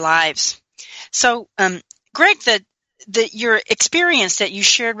fulfill our lives. So, Greg, your experience that you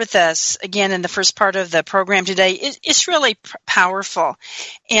shared with us again in the first part of the program today is really powerful,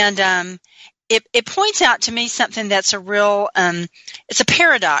 and it points out to me something that's a real it's a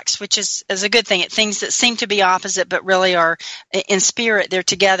paradox, which is a good thing. Things that seem to be opposite but really are in spirit, they're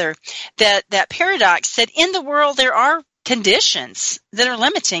together. That paradox that in the world there are conditions that are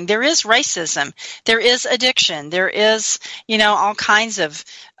limiting. There is racism. There is addiction. There is, all kinds of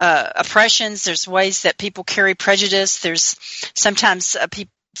oppressions. There's ways that people carry prejudice. There's sometimes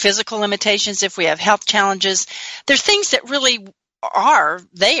physical limitations if we have health challenges. There's things that really are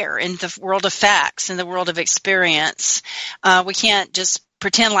there in the world of facts, in the world of experience. We can't just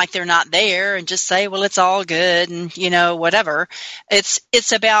pretend like they're not there and just say, well, it's all good and, whatever.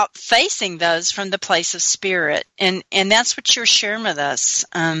 It's about facing those from the place of spirit. And that's what you're sharing with us.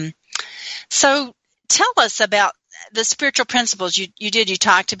 So tell us about the spiritual principles you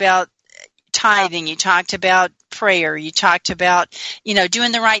talked about tithing, you talked about prayer, you talked about,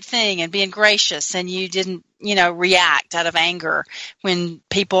 doing the right thing and being gracious, and you didn't, react out of anger when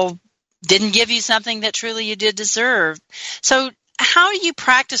people didn't give you something that truly you did deserve. So how do you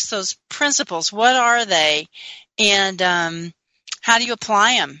practice those principles? What are they, and how do you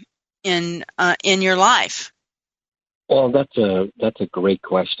apply them in your life? Well, that's a great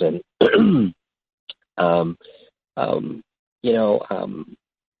question.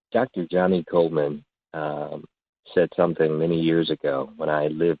 Dr. Johnny Coleman said something many years ago when I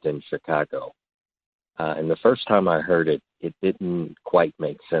lived in Chicago, and the first time I heard it, it didn't quite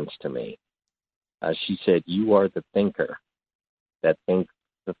make sense to me. She said, "You are the thinker that thinks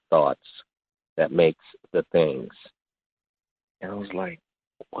the thoughts that makes the things." And I was like,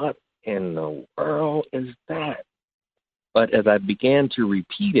 what in the world is that? But as I began to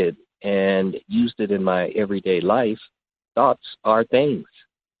repeat it and used it in my everyday life, thoughts are things.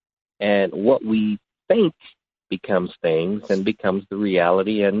 And what we think becomes things and becomes the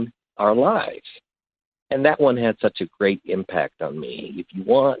reality in our lives. And that one had such a great impact on me. If you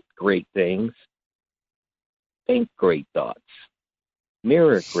want great things, think great thoughts,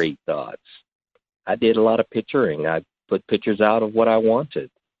 mirror great thoughts. I did a lot of picturing. I put pictures out of what I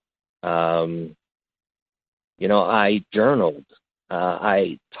wanted. I journaled.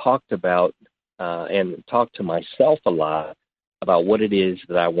 I talked about and talked to myself a lot about what it is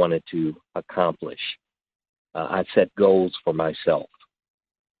that I wanted to accomplish. I set goals for myself.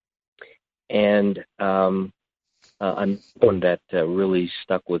 And another one that really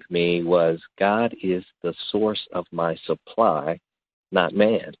stuck with me was God is the source of my supply, not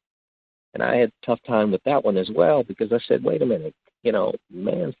man. And I had a tough time with that one as well because I said, wait a minute,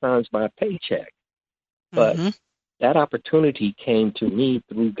 man signs my paycheck. But that opportunity came to me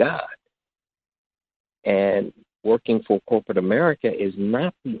through God. And working for corporate America is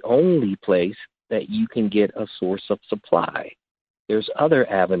not the only place that you can get a source of supply. There's other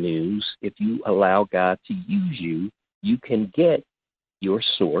avenues. If you allow God to use you, you can get your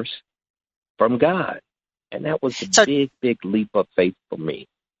source from God. And that was a big leap of faith for me.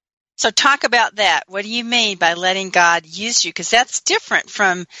 So talk about that. What do you mean by letting God use you? Because that's different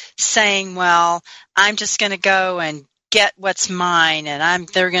from saying, well, I'm just going to go and get what's mine and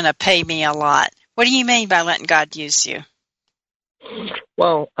they're going to pay me a lot. What do you mean by letting God use you?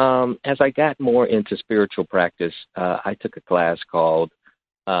 Well, as I got more into spiritual practice, I took a class called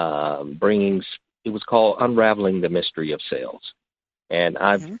Unraveling the Mystery of Sales. And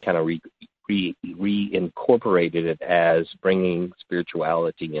I've kind of reincorporated it as bringing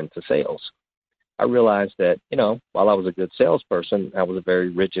spirituality into sales. I realized that, while I was a good salesperson, I was very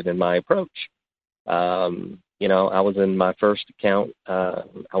rigid in my approach. I was in my first account. I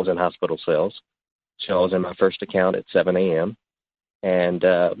was in hospital sales. So I was in my first account at 7 a.m. And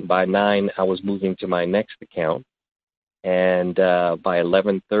by 9, I was moving to my next account. And by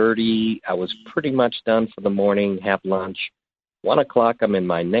 11:30, I was pretty much done for the morning, have lunch. 1 o'clock, I'm in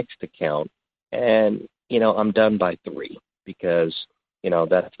my next account. And, I'm done by 3 because,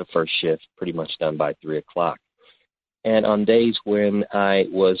 that's the first shift, pretty much done by 3 o'clock. And on days when I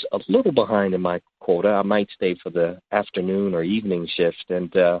was a little behind in my quota, I might stay for the afternoon or evening shift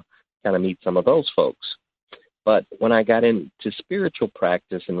and kind of meet some of those folks. But when I got into spiritual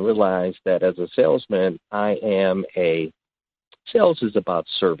practice and realized that as a salesman, sales is about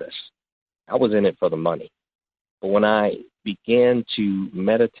service. I was in it for the money. But when I began to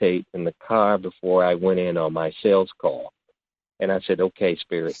meditate in the car before I went in on my sales call, and I said, okay,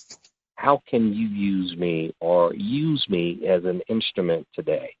 Spirit, how can you use me or use me as an instrument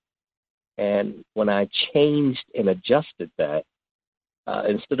today? And when I changed and adjusted that,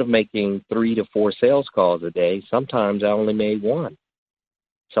 instead of making 3 to 4 sales calls a day, sometimes I only made 1.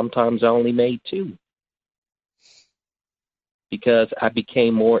 Sometimes I only made 2. Because I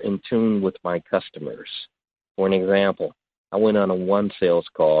became more in tune with my customers. For an example, I went on a 1 sales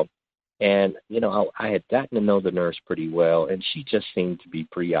call, and, I had gotten to know the nurse pretty well, and she just seemed to be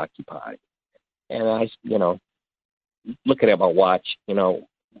preoccupied. And I, looking at my watch,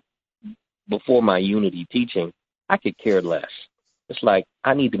 before my Unity teaching, I could care less. It's like,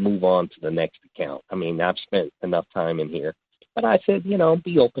 I need to move on to the next account. I mean, I've spent enough time in here. But I said,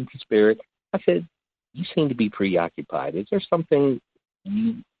 be open to Spirit. I said, you seem to be preoccupied. Is there something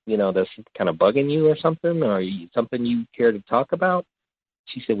that's kind of bugging you or something? Or something you care to talk about?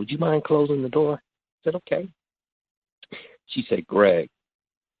 She said, would you mind closing the door? I said, okay. She said, Greg,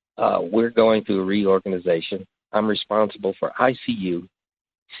 we're going through a reorganization. I'm responsible for ICU,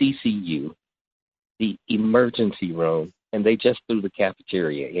 CCU, the emergency room, and they just threw the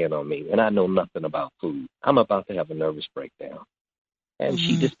cafeteria in on me, and I know nothing about food. I'm about to have a nervous breakdown. And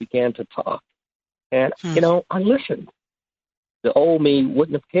she just began to talk. And, I listened. The old me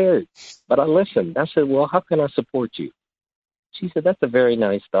wouldn't have cared, but I listened. I said, well, how can I support you? She said, that's a very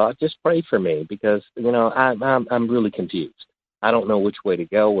nice thought. Just pray for me because, I'm really confused. I don't know which way to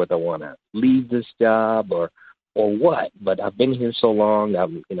go, whether I want to leave this job or what. But I've been here so long, I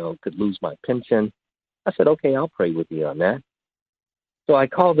could lose my pension. I said, okay, I'll pray with you on that. So I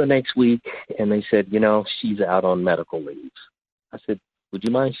called the next week, and they said, she's out on medical leave. I said, would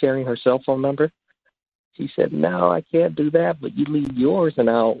you mind sharing her cell phone number? She said, no, I can't do that, but you leave yours, and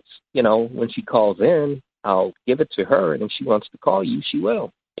I'll, when she calls in, I'll give it to her, and if she wants to call you, she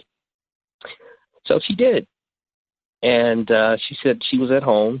will. So she did. And she said she was at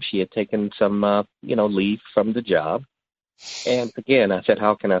home. She had taken some, leave from the job. And, again, I said,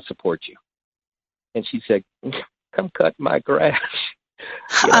 how can I support you? And she said, come cut my grass.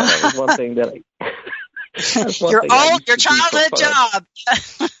 That was one thing that your childhood job.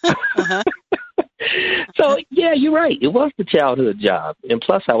 So, yeah, you're right. It was the childhood job. And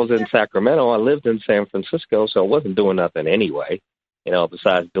plus, I was in Sacramento. I lived in San Francisco, so I wasn't doing nothing anyway,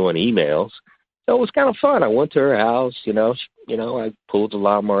 besides doing emails. So it was kind of fun. I went to her house, I pulled the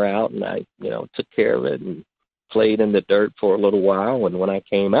lawnmower out and I, took care of it and played in the dirt for a little while. And when I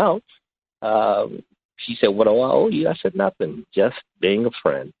came out, she said, "What do I owe you?" I said, "Nothing, just being a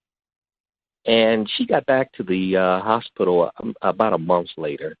friend." And she got back to the hospital about a month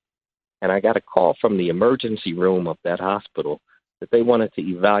later. And I got a call from the emergency room of that hospital that they wanted to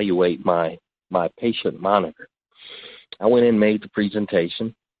evaluate my patient monitor. I went in, made the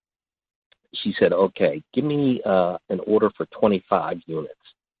presentation. She said, "Okay, give me an order for 25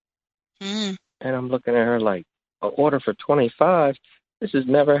 units." And I'm looking at her like, "An order for 25? This has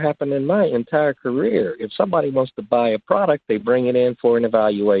never happened in my entire career. If somebody wants to buy a product, they bring it in for an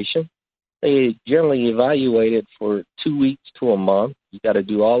evaluation. They generally evaluate it for 2 weeks to a month. You got to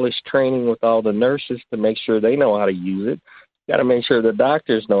do all this training with all the nurses to make sure they know how to use it. You got to make sure the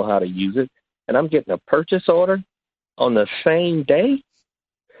doctors know how to use it. And I'm getting a purchase order on the same day."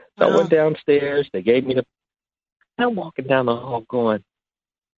 So I went downstairs. They gave me I'm walking down the hall going,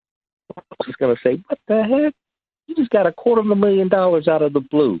 I was just going to say, "What the heck? You just got $250,000 out of the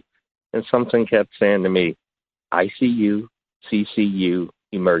blue." And something kept saying to me, "ICU, CCU,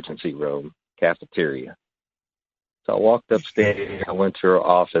 emergency room, cafeteria." So I walked upstairs, I went to her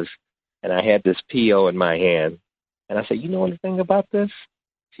office, and I had this PO in my hand. And I said, "You know anything about this?"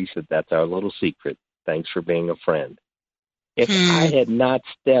 She said, "That's our little secret. Thanks for being a friend." If I had not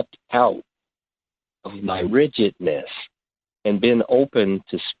stepped out of my rigidness and been open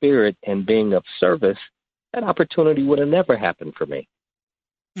to spirit and being of service, that opportunity would have never happened for me.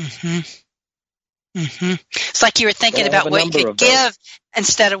 It's like you were thinking about what you could give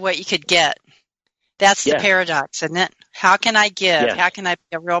instead of what you could get. That's the paradox, isn't it? How can I give? Yes. How can I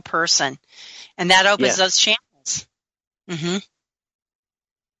be a real person? And that opens those channels.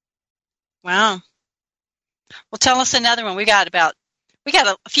 Wow. Well, tell us another one. We got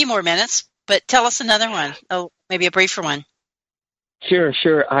a few more minutes, but tell us another one. Oh, maybe a briefer one. Sure.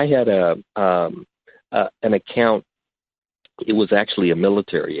 I had an account. It was actually a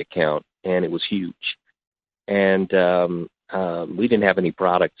military account, and it was huge. And we didn't have any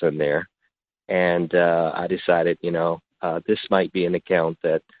products in there. And I decided, this might be an account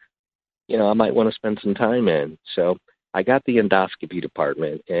that, I might want to spend some time in. So I got the endoscopy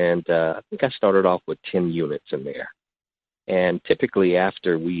department, and I think I started off with 10 units in there. And typically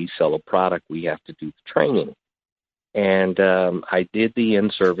after we sell a product, we have to do the training. And I did the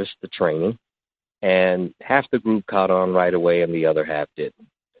in-service, the training, and half the group caught on right away and the other half didn't.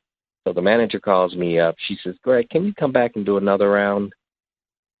 So the manager calls me up. She says, "Greg, can you come back and do another round?"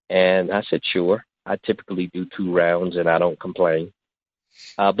 And I said, "Sure." I typically do 2 rounds, and I don't complain.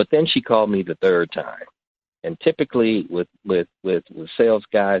 But then she called me the third time. And typically with sales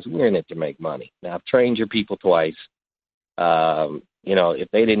guys, we're in it to make money. Now, I've trained your people twice. If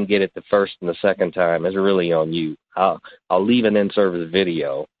they didn't get it the first and the second time, it's really on you. I'll leave an in-service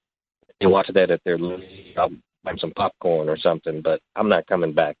video. They watch that at their leisure. I'll buy some popcorn or something, but I'm not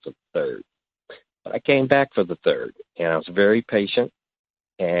coming back for the third. But I came back for the third, and I was very patient.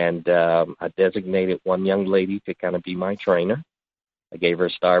 And I designated one young lady to kind of be my trainer. I gave her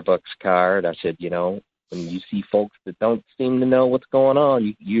a Starbucks card. I said, when you see folks that don't seem to know what's going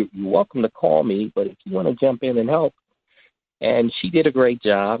on, you're welcome to call me, but if you want to jump in and help. And she did a great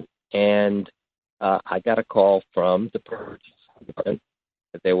job, and I got a call from the purchase department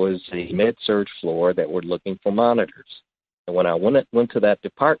that there was a med-surg floor that were looking for monitors. And when I went to that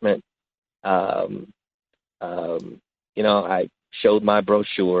department, I showed my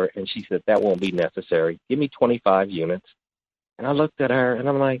brochure, and she said, "That won't be necessary. Give me 25 units. And I looked at her, and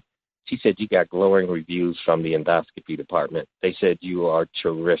I'm like, she said, "You got glowing reviews from the endoscopy department. They said you are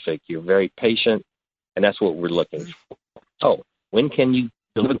terrific. You're very patient, and that's what we're looking for. Oh, when can you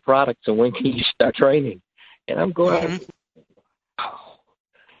deliver the products, and when can you start training?" And I'm going,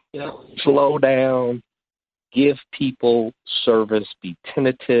 slow down, give people service, be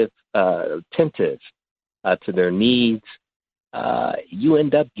attentive to their needs. You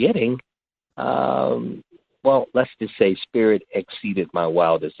end up getting, let's just say Spirit exceeded my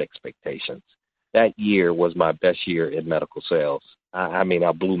wildest expectations. That year was my best year in medical sales. I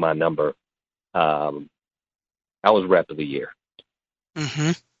blew my number. I was rep of the year.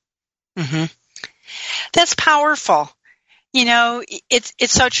 That's powerful.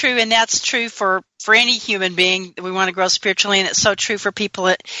 It's so true, and that's true for any human being that we want to grow spiritually, and it's so true for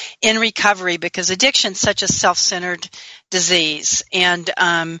people in recovery, because addiction is such a self-centered disease, and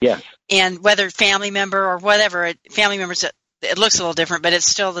whether family member or whatever, family members that it looks a little different, but it's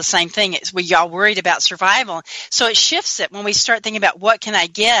still the same thing. We all worried about survival. So it shifts it when we start thinking about what can I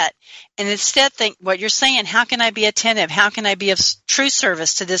get, and instead think what you're saying, how can I be attentive? How can I be of true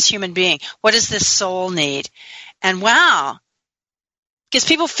service to this human being? What does this soul need? And wow, because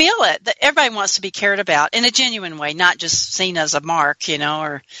people feel it, that everybody wants to be cared about in a genuine way, not just seen as a mark,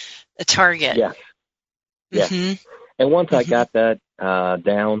 or a target. Yes. Yes. Mm-hmm. And once I got that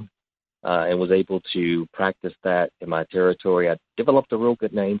down and was able to practice that in my territory, I developed a real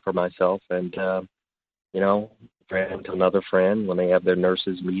good name for myself. And, friend to another friend, when they have their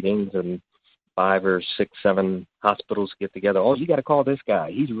nurses meetings and 5 or 6, 7 hospitals get together, oh, you got to call this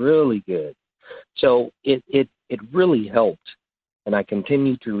guy. He's really good. So it really helped. And I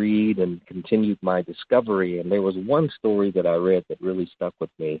continued to read and continued my discovery. And there was one story that I read that really stuck with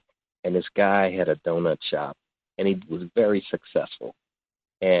me. And this guy had a donut shop, and he was very successful.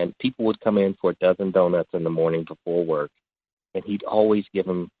 And people would come in for a dozen donuts in the morning before work, and he'd always give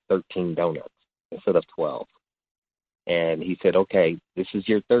them 13 donuts instead of 12. And he said, okay, this is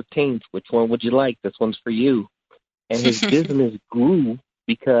your 13th. Which one would you like? This one's for you. And his business grew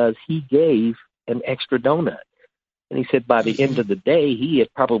because he gave an extra donut. And he said by the end of the day, he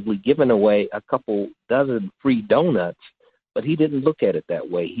had probably given away a couple dozen free donuts, but he didn't look at it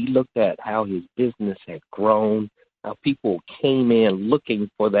that way. He looked at how his business had grown, how people came in looking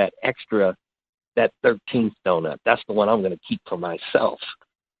for that extra, that 13th donut. That's the one I'm going to keep for myself.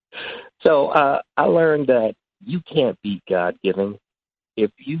 So I learned that you can't beat God-given.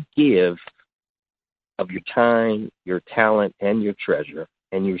 If you give of your time, your talent, and your treasure,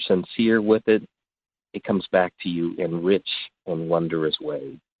 and you're sincere with it, it comes back to you in rich and wondrous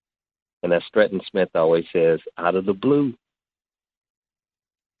ways. And as Stretton Smith always says, out of the blue.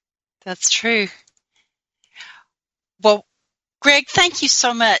 That's true. Well, Greg, thank you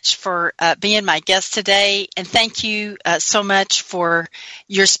so much for being my guest today, and thank you so much for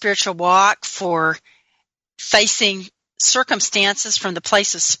your spiritual walk, for facing circumstances from the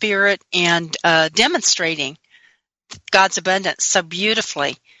place of spirit and demonstrating God's abundance so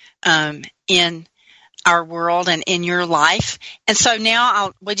beautifully in our world and in your life. And so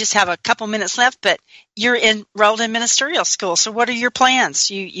now we just have a couple minutes left, but you're enrolled in ministerial school. So what are your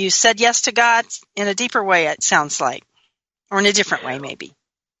plans? You said yes to God in a deeper way, it sounds like, or in a different way maybe.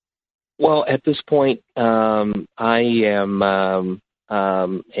 Well, at this point, I am I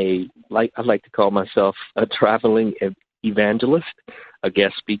like to call myself a traveling evangelist, a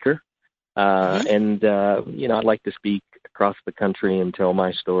guest speaker. And I'd like to speak across the country and tell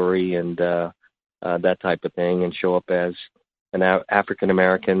my story and that type of thing, and show up as an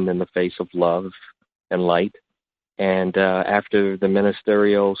African-American in the face of love and light. And after the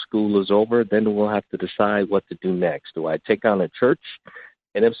ministerial school is over, then we'll have to decide what to do next. Do I take on a church?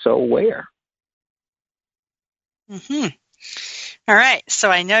 And if so, where? Mm-hmm. All right.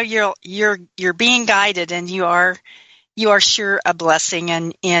 So I know you're being guided, and you are sure a blessing,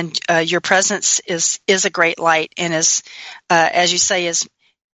 and your presence is a great light, and is, as you say, is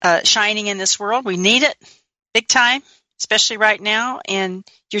shining in this world. We need it big time, especially right now, and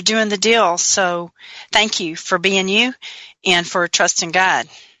you're doing the deal. So thank you for being you and for trusting God.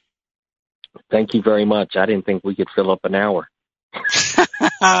 Thank you very much. I didn't think we could fill up an hour.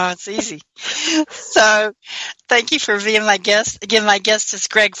 Oh, it's easy. So thank you for being my guest. Again, my guest is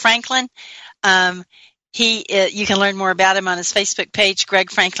Greg Franklin. You can learn more about him on his Facebook page,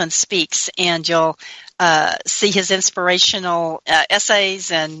 Greg Franklin Speaks, and you'll see his inspirational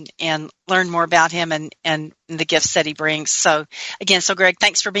essays and learn more about him and the gifts that he brings. So again, Greg,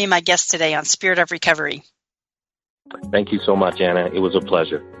 thanks for being my guest today on Spirit of Recovery. Thank you so much, Anna. It was a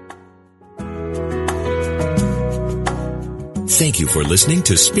pleasure. Thank you for listening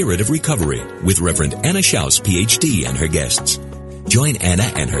to Spirit of Recovery with Reverend Anna Schaus, Ph.D., and her guests. Join Anna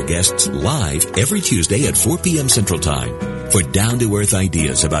and her guests live every Tuesday at 4 p.m. Central Time for down-to-earth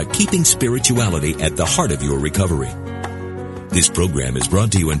ideas about keeping spirituality at the heart of your recovery. This program is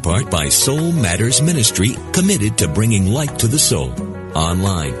brought to you in part by Soul Matters Ministry, committed to bringing light to the soul.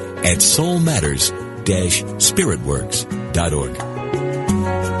 Online at soulmatters-spiritworks.org.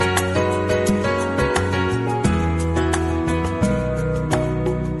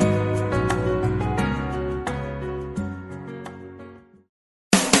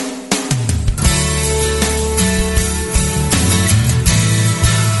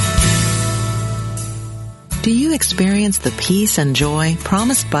 Do you experience the peace and joy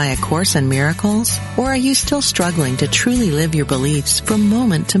promised by A Course in Miracles? Or are you still struggling to truly live your beliefs from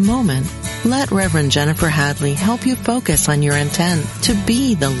moment to moment? Let Reverend Jennifer Hadley help you focus on your intent to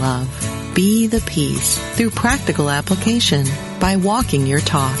be the love, be the peace, through practical application by walking your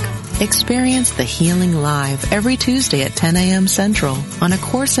talk. Experience the healing live every Tuesday at 10 a.m. Central on A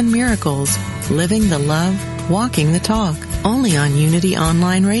Course in Miracles, Living the Love, Walking the Talk, only on Unity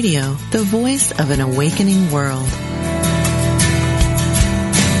Online Radio, the voice of an awakening world.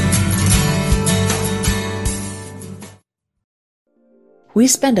 We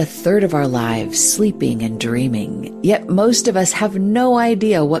spend a third of our lives sleeping and dreaming, yet most of us have no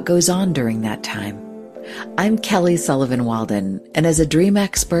idea what goes on during that time. I'm Kelly Sullivan Walden, and as a dream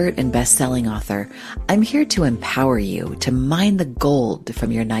expert and best-selling author, I'm here to empower you to mine the gold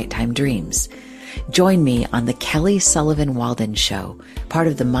from your nighttime dreams. Join me on the Kelly Sullivan Walden Show, part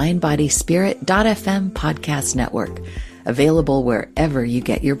of the MindBodySpirit.fm podcast network, available wherever you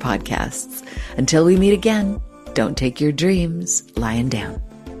get your podcasts. Until we meet again, don't take your dreams lying down.